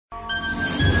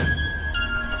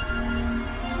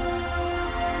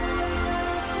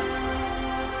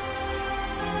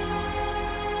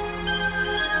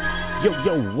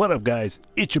Yo, what up, guys?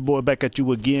 It's your boy back at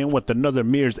you again with another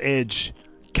Mirror's Edge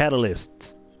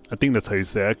Catalyst. I think that's how you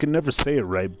say it. I can never say it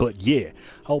right, but yeah.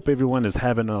 I hope everyone is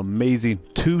having an amazing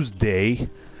Tuesday.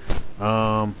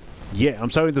 Yeah, I'm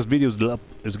sorry this video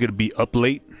is gonna be up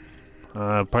late.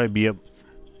 Probably be up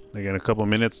like in a couple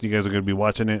minutes. You guys are gonna be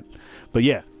watching it, but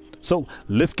yeah. So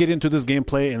let's get into this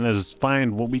gameplay and let's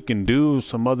find what we can do.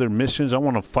 Some other missions. I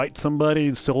want to fight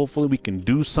somebody, so hopefully we can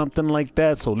do something like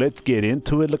that. So let's get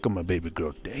into it. Look at my baby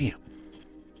girl.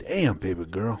 Damn, baby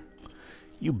girl,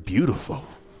 you beautiful.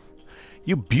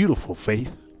 You beautiful,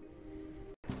 Faith.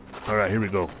 All right, here we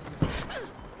go.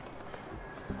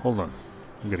 Hold on,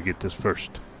 I'm gonna get this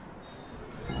first.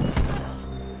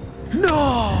 No.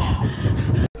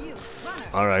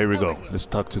 All right, here we go. Let's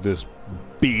talk to this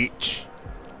bitch.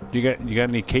 You got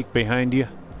any cake behind you?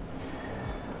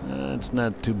 It's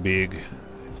not too big.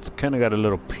 It's kind of got a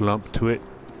little plump to it.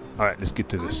 All right, let's get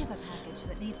to this. I have a package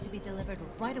that needs to be delivered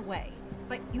right away,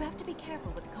 but you have to be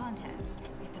careful with the contents.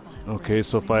 Okay,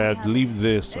 so if I leave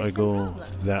this, I go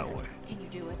that way. Can you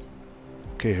do it?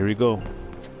 Okay, here we go.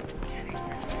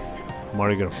 I'm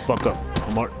already gonna fuck up.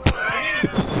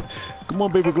 Come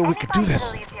on, baby girl, we can do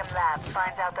this.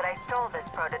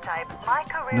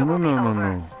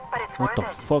 No. What the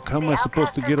fuck? How am I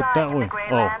supposed to get up that way?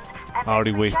 Oh, I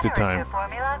already wasted time.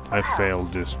 I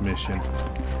failed this mission.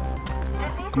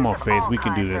 Come on, Faith, we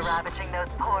can do this.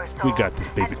 We got this,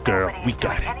 baby girl. We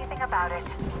got it.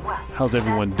 How's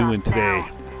everyone doing today?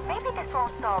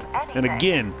 And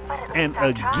again,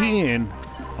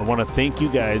 I want to thank you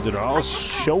guys that are all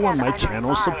showing my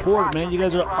channel support, man. You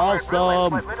guys are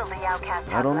awesome.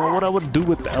 I don't know what I would do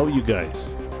without you guys.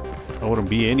 I wouldn't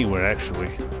be anywhere,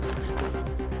 actually.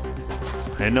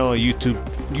 I know a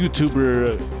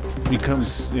YouTuber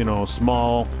becomes, you know,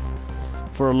 small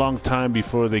for a long time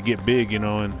before they get big, you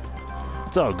know, and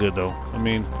it's all good though. I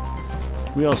mean,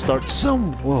 we all start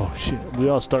we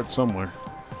all start somewhere.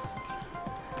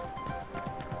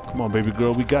 Come on, baby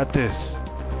girl, we got this.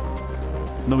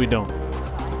 No, we don't.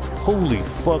 Holy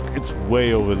fuck, it's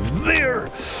way over there.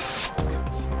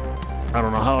 I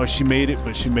don't know how she made it,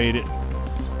 but she made it.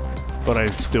 But I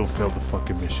still failed the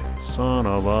fucking mission. Son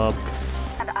of a...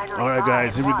 Alright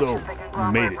guys, here we go.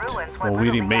 We made it. Well, we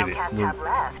didn't made it. We're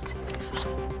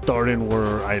starting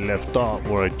where I left off,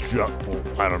 where I dropped. Well,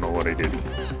 I don't know what I did.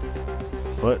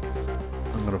 But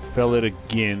I'm gonna fail it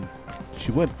again.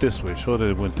 She went this way. Show that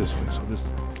it went this way. So just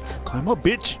climb up,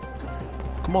 bitch.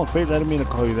 Come on, Faith. I didn't mean to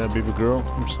call you that, baby girl.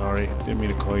 I'm sorry. Didn't mean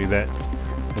to call you that.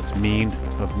 That's mean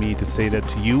of me to say that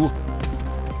to you.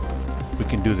 We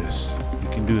can do this. We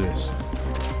can do this.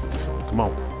 Come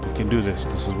on. We can do this.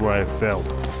 This is where I failed.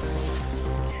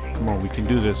 Come on, we can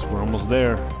do this. We're almost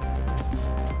there.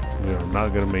 We are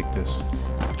not gonna make this.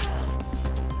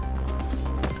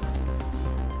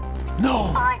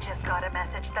 No! I just got a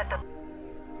message that the...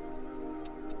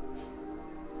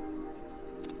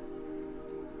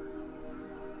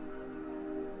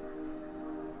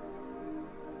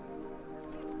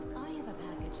 I have a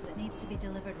package that needs to be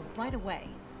delivered right away,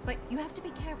 but you have to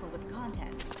be careful with the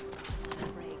contents.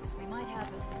 Breaks, we might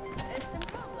have some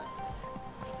problems.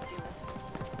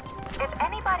 If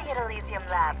anybody at Elysium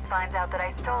Labs finds out that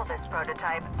I stole this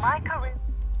prototype, my career...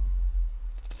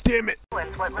 Damn it!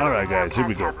 Alright guys, here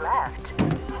we go.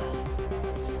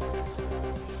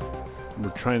 We're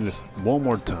trying this one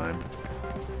more time.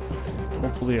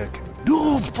 Hopefully I can...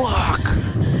 No, fuck!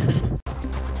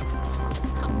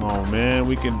 Come on, man,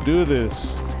 we can do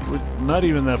this. We're not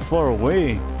even that far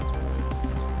away.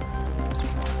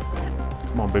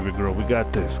 Come on, baby girl, we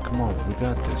got this. Come on, we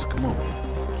got this. Come on.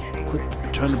 Quit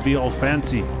trying to be all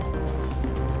fancy.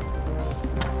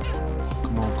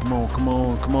 Come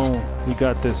on. We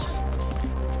got this.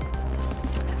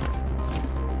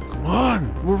 Come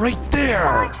on, we're right there.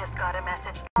 I just got a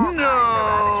message.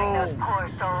 No.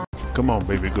 Come on,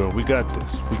 baby girl, we got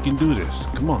this. We can do this.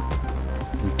 Come on.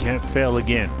 We can't fail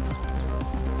again.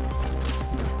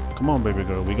 Come on, baby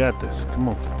girl, we got this. Come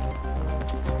on.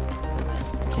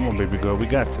 Come on, baby girl, we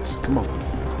got this. Come on.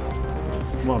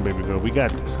 Come on, baby girl, we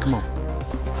got this. Come on.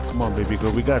 Come on, baby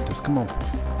girl, we got this. Come on.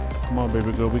 Come on,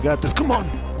 baby girl, we got this. Come on.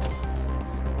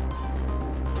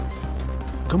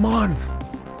 Come on.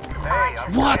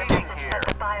 What?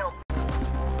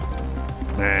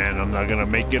 Man, I'm not gonna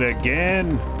make it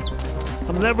again.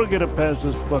 I'm never gonna pass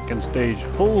this fucking stage.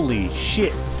 Holy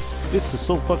shit. This is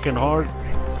so fucking hard.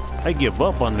 I give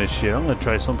up on this shit. I'm gonna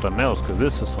try something else because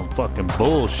this is some fucking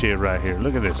bullshit right here.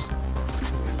 Look at this.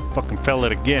 Fucking fell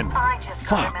it again.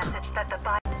 Fuck.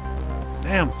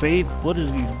 Damn, Faith, what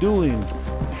is you doing?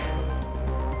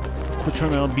 Quit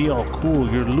trying to be all cool.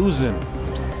 You're losing.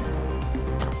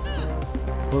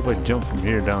 What if I jump from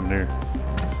here down there?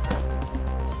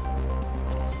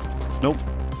 Nope.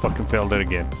 Fucking failed it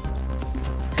again.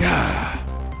 God.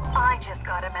 I just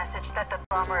got a message that the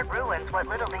conglomerate ruins what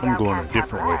little the I'm going a outcasts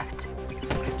different way. have left.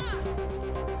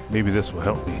 Maybe this will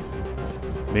help me.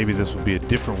 Maybe this will be a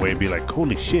different way. Be like,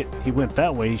 holy shit, he went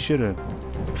that way. He should have.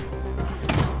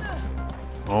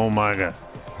 Oh my god.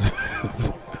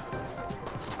 It's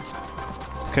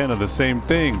kind of the same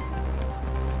thing.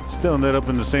 Still ended up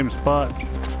in the same spot.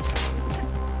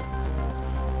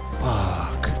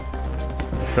 Fuck.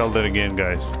 Failed it again,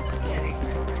 guys.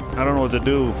 I don't know what to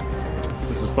do.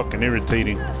 This is fucking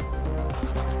irritating.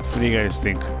 What do you guys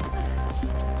think?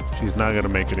 She's not gonna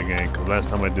make it again, because last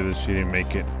time I did this, she didn't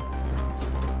make it.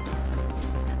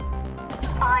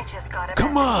 I just got a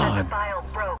Come message that on! the file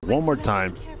broke. One more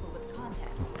time. Be careful with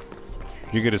contents.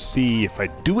 You're gonna see if I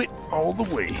do it all the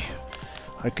way.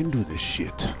 I can do this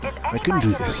shit. I can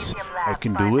do this. I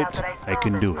can do it. I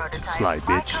can do it. Slide,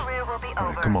 bitch.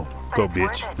 Alright, come on. Go,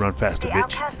 bitch. Run faster,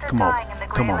 bitch. Come on.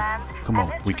 Come on. Come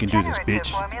on. We can do this,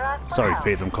 bitch. Sorry,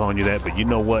 Faith, I'm calling you that, but you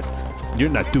know what? You're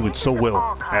not doing so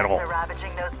well at all.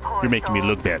 You're making me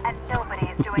look bad.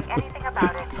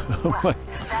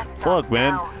 Fuck,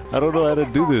 man. I don't know how to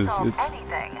do this.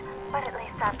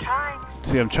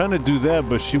 See, I'm trying to do that,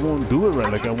 but she won't do it right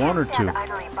like I want her to.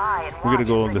 We're gonna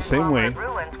go the same way.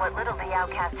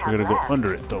 We're gonna go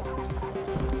under it, though.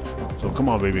 So come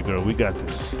on, baby girl. We got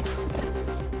this.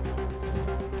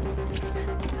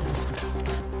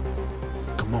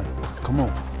 Come on. Come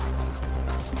on.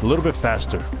 A little bit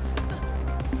faster.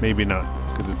 Maybe not,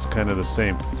 because it's kind of the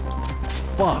same.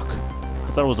 Fuck.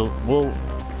 I thought it was a... Well,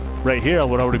 right here I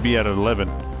would already be at 11.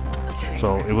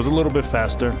 So it was a little bit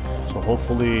faster. So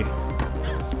hopefully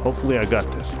I got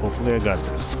this. Hopefully I got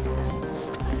this.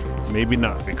 Maybe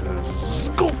not, because...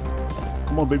 Go!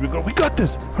 Come on, baby girl. We got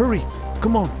this! Hurry!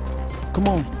 Come on. Come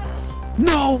on.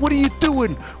 No! What are you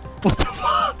doing? What the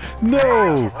fuck?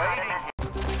 No!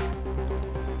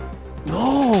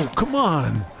 No! Come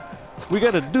on! We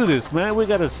gotta do this, man. We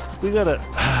gotta...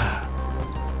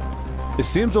 It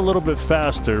seems a little bit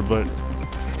faster, but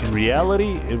in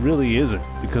reality, it really isn't,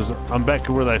 because I'm back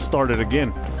to where I started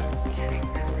again.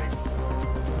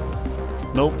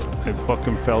 Nope, I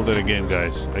fucking failed it again,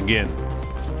 guys. Again.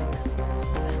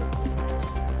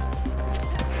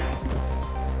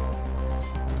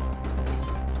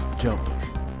 Jump.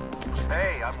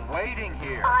 Hey, I'm waiting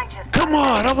here. Come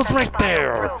on, I was right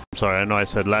there. Sorry, I know I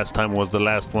said last time was the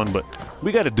last one, but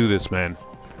we gotta do this, man.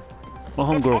 My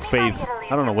homegirl Faith,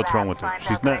 I don't know what's wrong with her.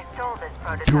 She's not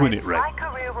doing it right.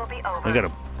 I gotta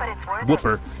whoop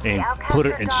her and put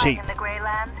her in shape.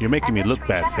 You're making me look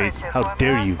bad, Faith. How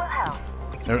dare you?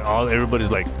 Everybody's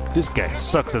like, this guy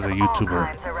sucks as a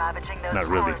YouTuber. Not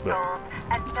really, but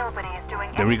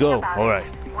there we go. All right,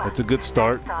 that's a good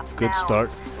start. Good start.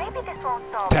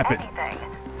 Tap it.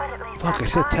 Fuck, I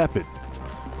said tap it.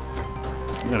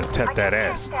 I'm gonna tap that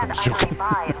ass. I'm joking.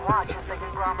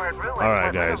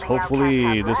 Alright, guys.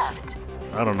 Hopefully this...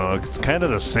 I don't know. It's kind of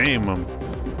the same. I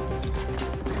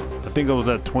think I was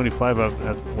at 25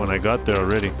 when I got there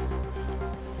already.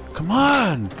 Come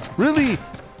on! Really?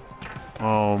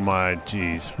 Oh my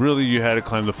jeez. Really, you had to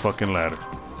climb the fucking ladder.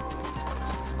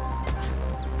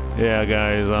 Yeah,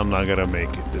 guys. I'm not gonna make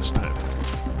it this time.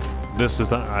 This is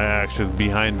not... I actually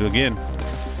behind again.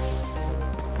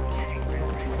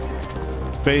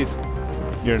 Faith,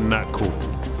 you're not cool.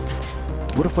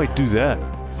 What if I do that?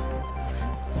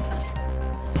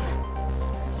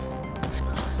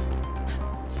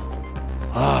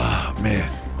 Ah, man.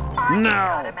 No!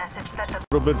 A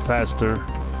little bit faster.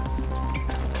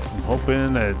 I'm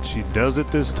hoping that she does it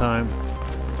this time.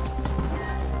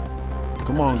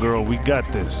 Come on, girl. We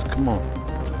got this. Come on.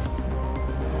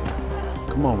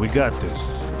 Come on, we got this.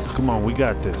 Come on, we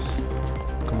got this.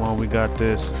 Come on, we got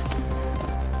this.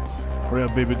 Hurry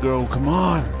up, baby girl. Come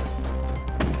on.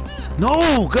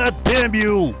 No! God damn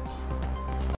you!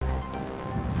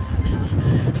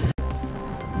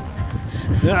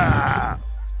 Ah!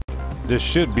 This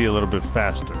should be a little bit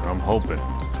faster. I'm hoping.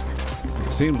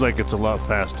 It seems like it's a lot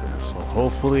faster. So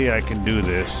hopefully I can do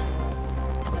this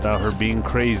without her being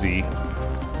crazy.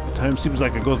 The time seems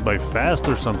like it goes by fast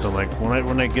or something. Like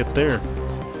when I get there.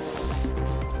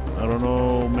 I don't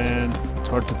know, man. It's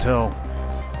hard to tell.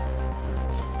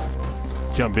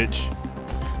 Jump, bitch.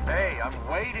 Hey, I'm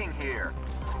waiting here.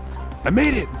 I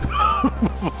made it!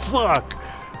 Fuck!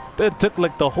 That took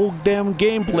like the whole damn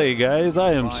gameplay, guys.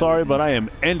 I am sorry, but I am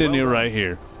ending it right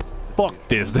here. Fuck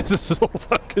this. This is so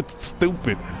fucking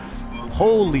stupid.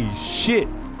 Holy shit.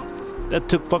 That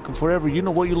took fucking forever. You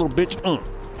know what, you little bitch?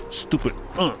 Stupid.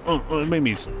 It made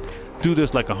me do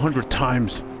this like 100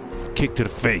 times. kick to the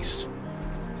face.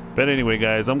 But anyway,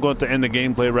 guys, I'm going to end the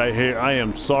gameplay right here. I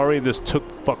am sorry this took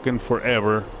fucking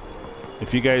forever.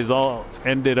 If you guys all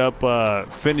ended up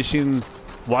finishing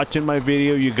watching my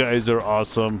video, you guys are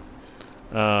awesome.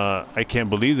 I can't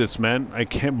believe this, man. I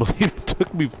can't believe it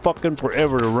took me fucking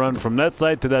forever to run from that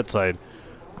side to that side.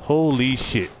 Holy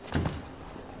shit.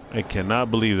 I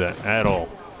cannot believe that at all.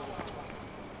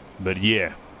 But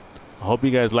yeah, I hope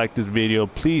you guys like this video.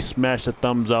 Please smash the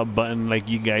thumbs up button like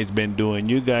you guys been doing.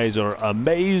 You guys are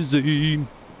amazing.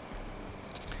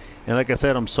 And like I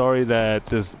said, I'm sorry that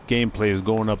this gameplay is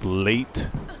going up late,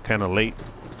 kind of late.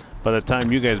 By the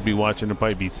time you guys be watching, it'll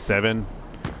probably be 7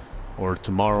 or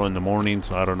tomorrow in the morning.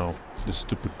 So I don't know. This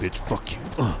stupid bitch. Fuck you.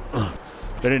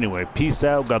 But anyway, peace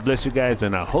out. God bless you guys,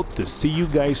 and I hope to see you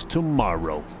guys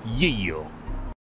tomorrow. Yeah.